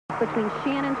Between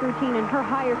Shannon's routine and her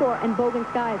higher score and Bogan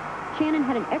Sky's, Shannon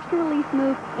had an extra release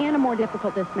move and a more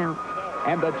difficult dismount.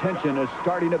 And the tension is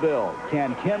starting to build.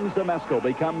 Can Kim Zmeskal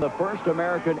become the first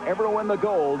American ever to win the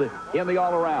gold in the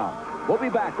all-around? We'll be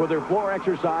back with her floor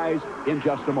exercise in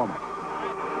just a moment.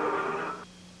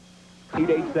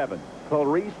 887.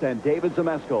 Clarice and David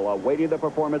Zmeskal awaiting the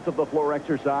performance of the floor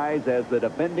exercise as the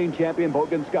defending champion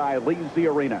Bogan Sky leaves the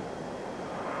arena.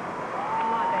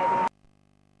 Come on, baby.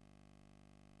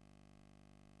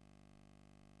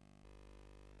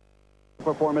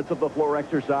 Performance of the floor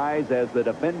exercise as the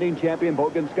defending champion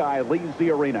Bogan Sky leaves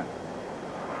the arena.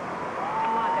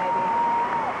 Come on,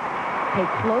 baby. Pay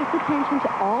close attention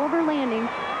to all of her landings,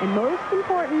 and most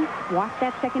important, watch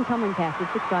that second tumbling pass.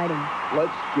 It's exciting.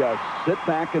 Let's just sit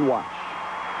back and watch.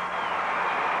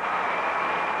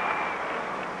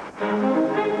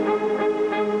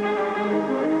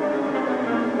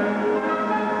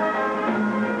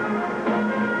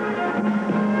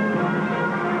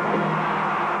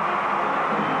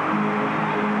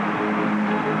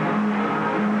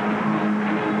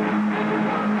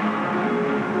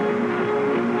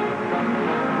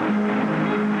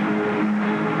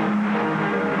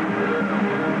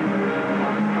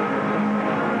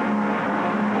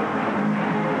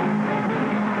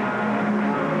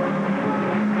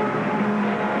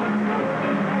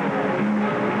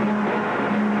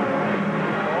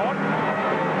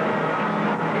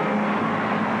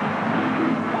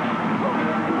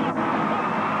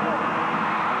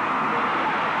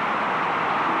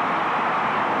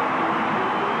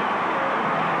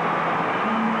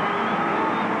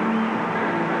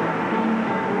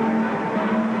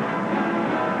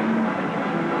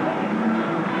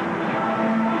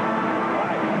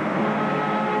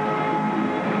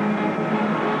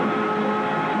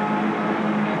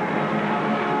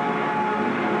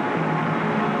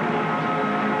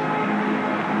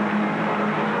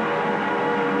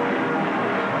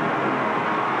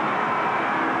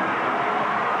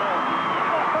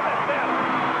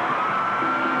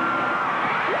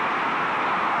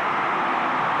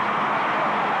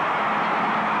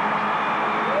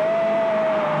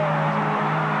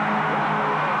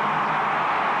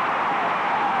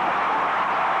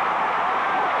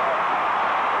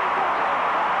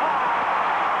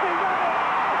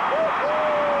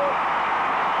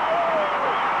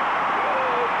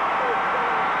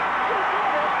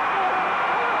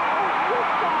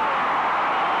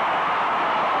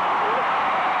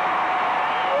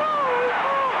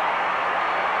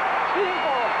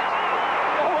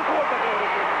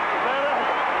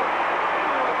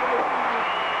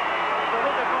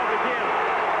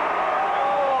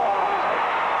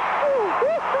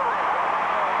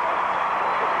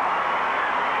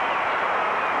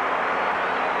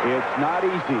 It's not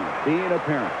easy being a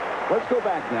parent. Let's go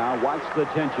back now. Watch the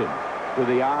tension through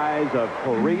the eyes of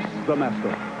Clarice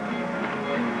Zmeskal.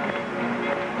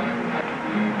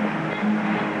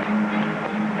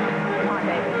 Come on,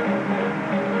 baby.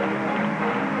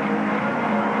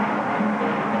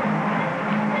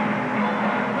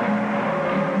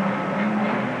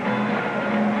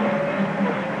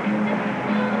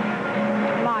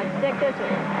 Come on, stick this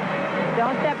one.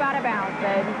 Don't step out of bounds,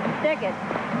 baby. Stick it.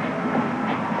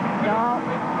 Don't.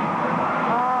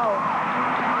 Oh.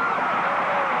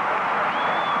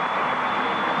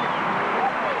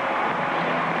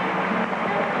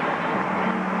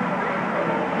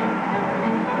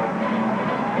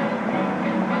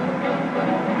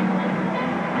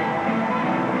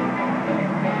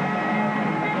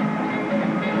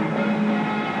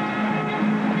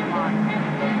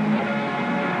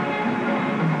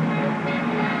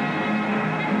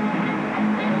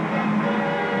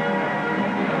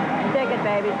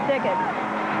 Baby, stick it.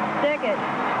 Stick it.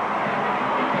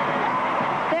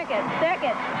 Stick it. Stick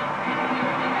it.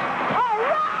 All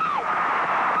right!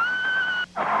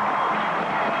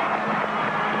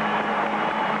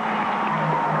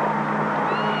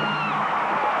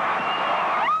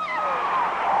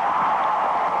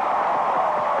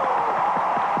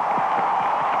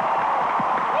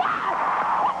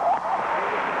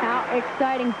 How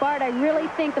exciting. Bart, I really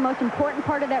think the most important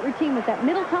part of that routine was that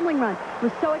middle tumbling run. It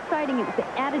was so exciting. It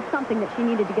added something that she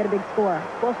needed to get a big score.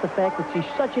 Plus the fact that she's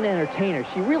such an entertainer.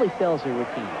 She really sells her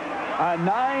routine. A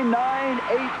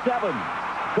 9.987.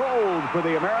 Gold for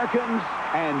the Americans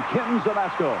and Kim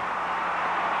Zmeskal.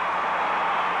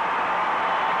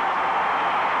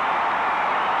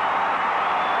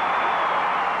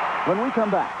 When we come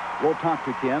back, we'll talk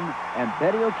to Kim, and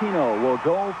Betty Okino will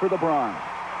go for the bronze.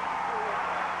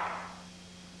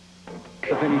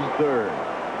 To finish third.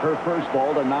 Her first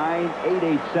vault, a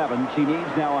 9.887. She needs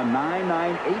now a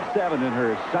 9.987 in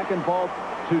her second vault.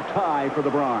 to tie for the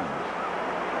bronze.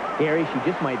 Gary, she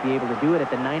just might be able to do it at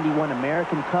the 91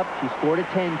 American Cup. She scored a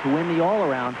 10 to win the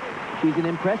all-around. She's an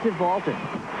impressive vaulter.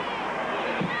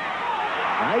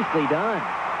 Nicely done.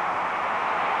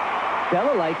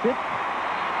 Bella likes it.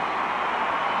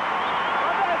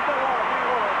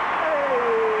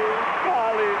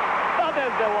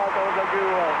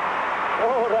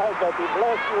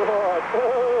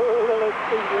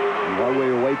 While we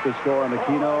await the score on the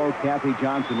Keno, Kathy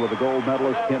Johnson with the gold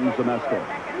medalist, Kim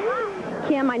Zamesko.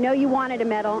 Kim, I know you wanted a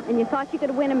medal, and you thought you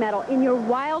could win a medal. In your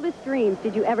wildest dreams,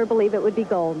 did you ever believe it would be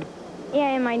gold?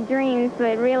 Yeah, in my dreams,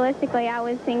 but realistically, I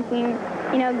was thinking,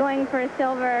 you know, going for a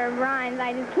silver or bronze.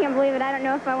 I just can't believe it. I don't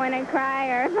know if I want to cry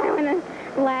or if I want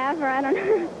to laugh, or I don't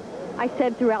know. I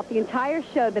said throughout the entire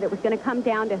show that it was going to come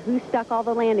down to who stuck all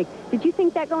the landings. Did you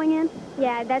think that going in?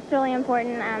 Yeah, that's really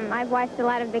important. I've watched a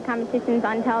lot of the competitions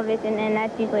on television, and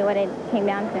that's usually what it came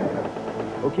down to.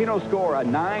 Okino score a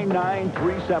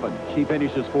 9.937. She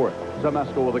finishes fourth.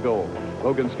 Zamesko with the gold.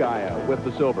 Loganskaya with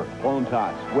the silver.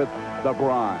 Lontas with the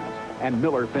bronze. And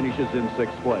Miller finishes in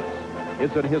sixth place.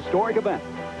 It's a historic event.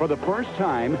 For the first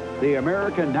time, the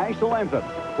American national anthem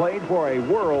played for a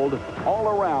world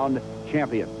all-around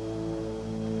champion.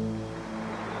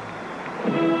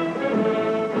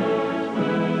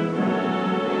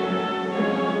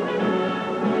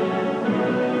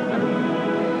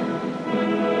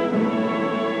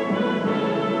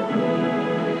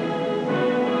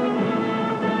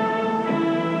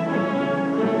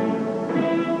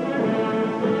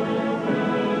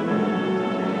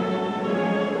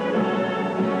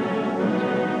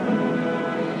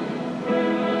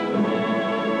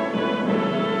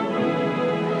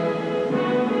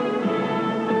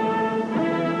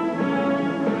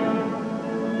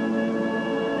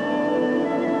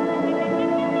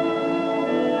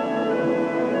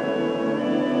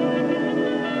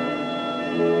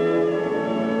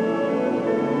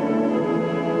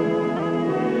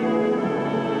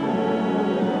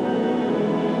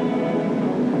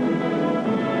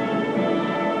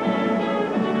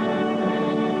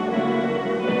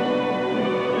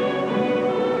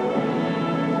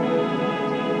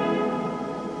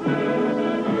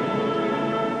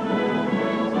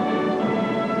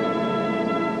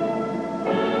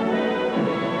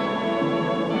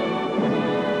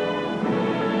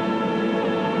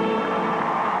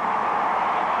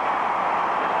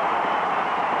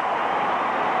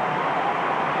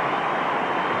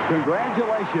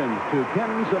 Congratulations to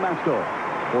Kim Zamesko.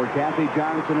 For Kathy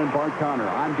Johnson and Bart Connor,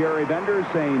 I'm Gary Bender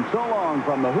saying so long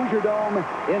from the Hoosier Dome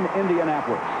in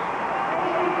Indianapolis.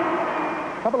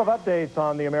 A couple of updates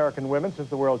on the American women since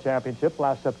the World Championship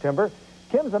last September.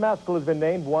 Kim Zamesko has been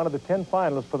named one of the 10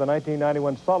 finalists for the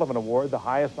 1991 Sullivan Award, the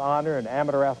highest honor in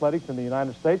amateur athletics in the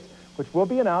United States, which will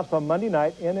be announced on Monday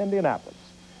night in Indianapolis.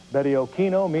 Betty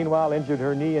Okino, meanwhile, injured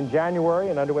her knee in January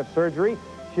and underwent surgery.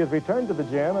 She has returned to the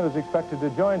gym and is expected to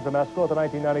join Zamesko at the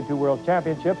 1992 World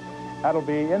Championship. That'll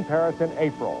be in Paris in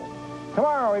April.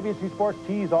 Tomorrow, ABC Sports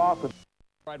tees off with...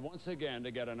 Tried once again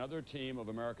to get another team of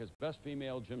America's best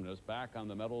female gymnasts back on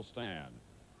the medal stand.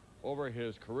 Over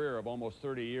his career of almost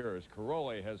 30 years,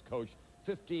 Caroli has coached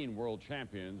 15 world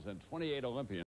champions and 28 Olympians.